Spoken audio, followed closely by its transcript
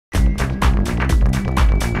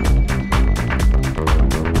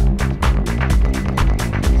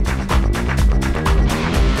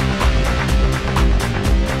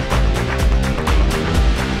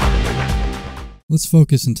Let's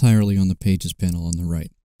focus entirely on the Pages panel on the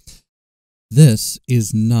right. This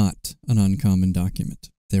is not an uncommon document.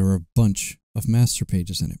 There are a bunch of master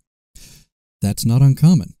pages in it. That's not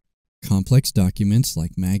uncommon. Complex documents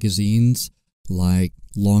like magazines, like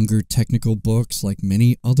longer technical books, like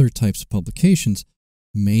many other types of publications,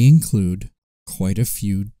 may include quite a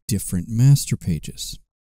few different master pages.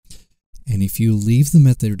 And if you leave them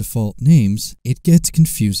at their default names, it gets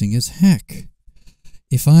confusing as heck.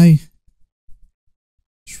 If I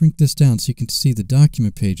shrink this down so you can see the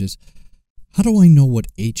document pages, how do I know what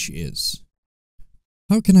H is?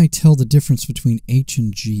 How can I tell the difference between H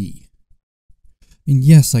and G? I mean,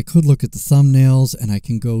 yes, I could look at the thumbnails and I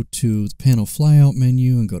can go to the panel flyout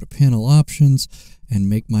menu and go to panel options and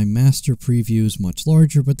make my master previews much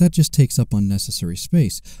larger, but that just takes up unnecessary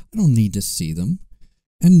space. I don't need to see them.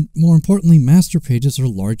 And more importantly, master pages are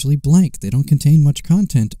largely blank. They don't contain much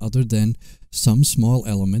content other than some small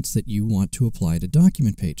elements that you want to apply to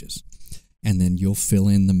document pages. And then you'll fill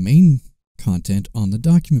in the main content on the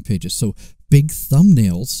document pages. So big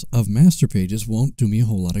thumbnails of master pages won't do me a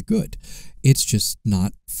whole lot of good. It's just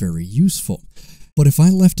not very useful. But if I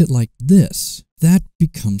left it like this, that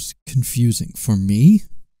becomes confusing for me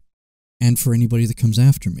and for anybody that comes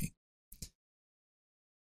after me.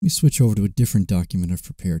 Let me switch over to a different document I've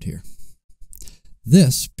prepared here.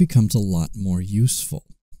 This becomes a lot more useful.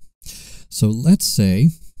 So let's say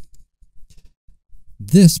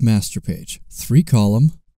this master page,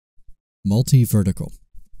 3-column, multi-vertical.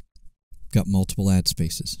 Got multiple add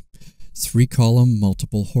spaces. 3-column,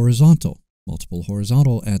 multiple horizontal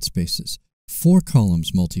add spaces. 4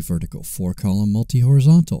 columns, multi-vertical, 4-column,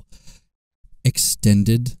 multi-horizontal.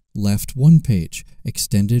 Extended left 1 page,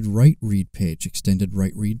 extended right read page, extended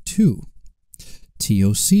right read 2.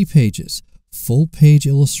 TOC pages, full page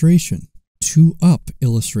illustration, 2 up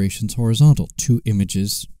illustrations horizontal, 2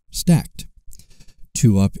 images stacked.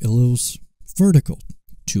 2 up illos vertical,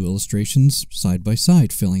 2 illustrations side by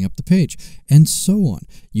side filling up the page, and so on.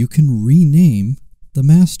 You can rename the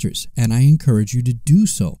masters, and I encourage you to do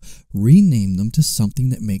so. Rename them to something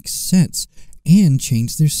that makes sense and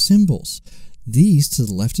change their symbols. These to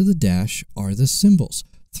the left of the dash are the symbols.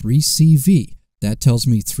 3CV, that tells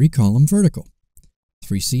me 3-column vertical.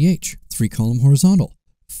 3CH, 3-column horizontal.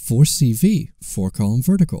 4CV, 4-column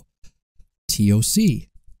vertical. TOC,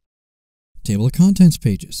 table of contents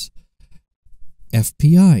pages.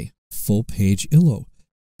 FPI, full page illo.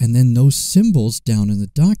 And then those symbols down in the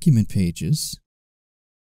document pages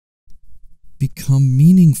become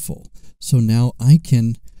meaningful. So now I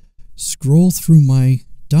can scroll through my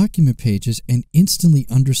document pages and instantly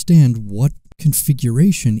understand what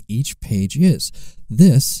configuration each page is.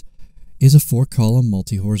 This is a 4-column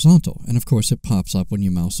multi-horizontal, and of course it pops up when you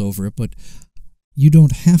mouse over it, but you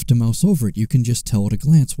don't have to mouse over it. You can just tell at a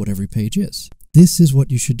glance what every page is. This is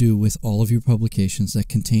what you should do with all of your publications that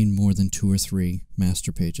contain more than 2 or 3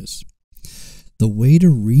 master pages. The way to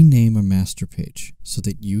rename a master page so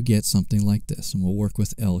that you get something like this, and we'll work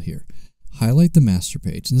with L here. Highlight the master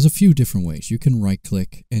page, and there's a few different ways. You can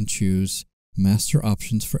right-click and choose Master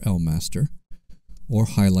Options for LMaster, or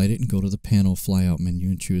highlight it and go to the panel flyout menu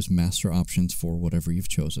and choose Master Options for whatever you've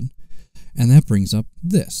chosen. And that brings up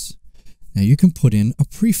this. Now you can put in a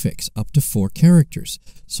prefix up to 4 characters.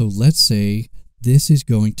 So let's say this is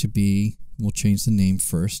going to be, we'll change the name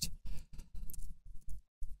first,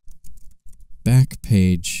 Back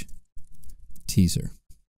Page Teaser.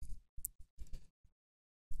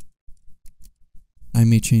 I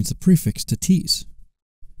may change the prefix to tease.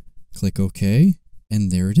 Click OK, and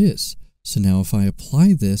there it is. So now if I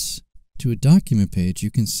apply this to a document page, you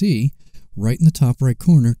can see right in the top right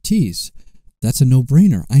corner, tease. That's a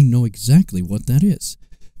no-brainer. I know exactly what that is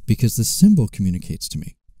because the symbol communicates to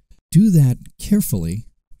me. Do that carefully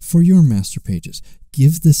for your master pages.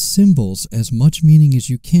 Give the symbols as much meaning as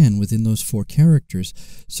you can within those 4 characters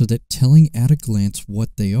so that telling at a glance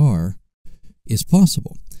what they are is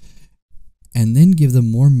possible. And then give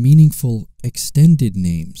them more meaningful extended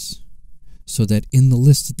names so that in the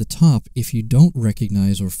list at the top, if you don't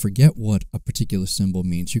recognize or forget what a particular symbol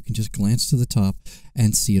means, you can just glance to the top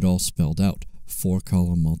and see it all spelled out.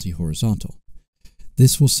 4-column multi-horizontal.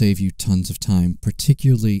 This will save you tons of time,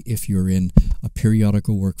 particularly if you're in a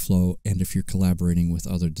periodical workflow and if you're collaborating with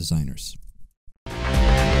other designers.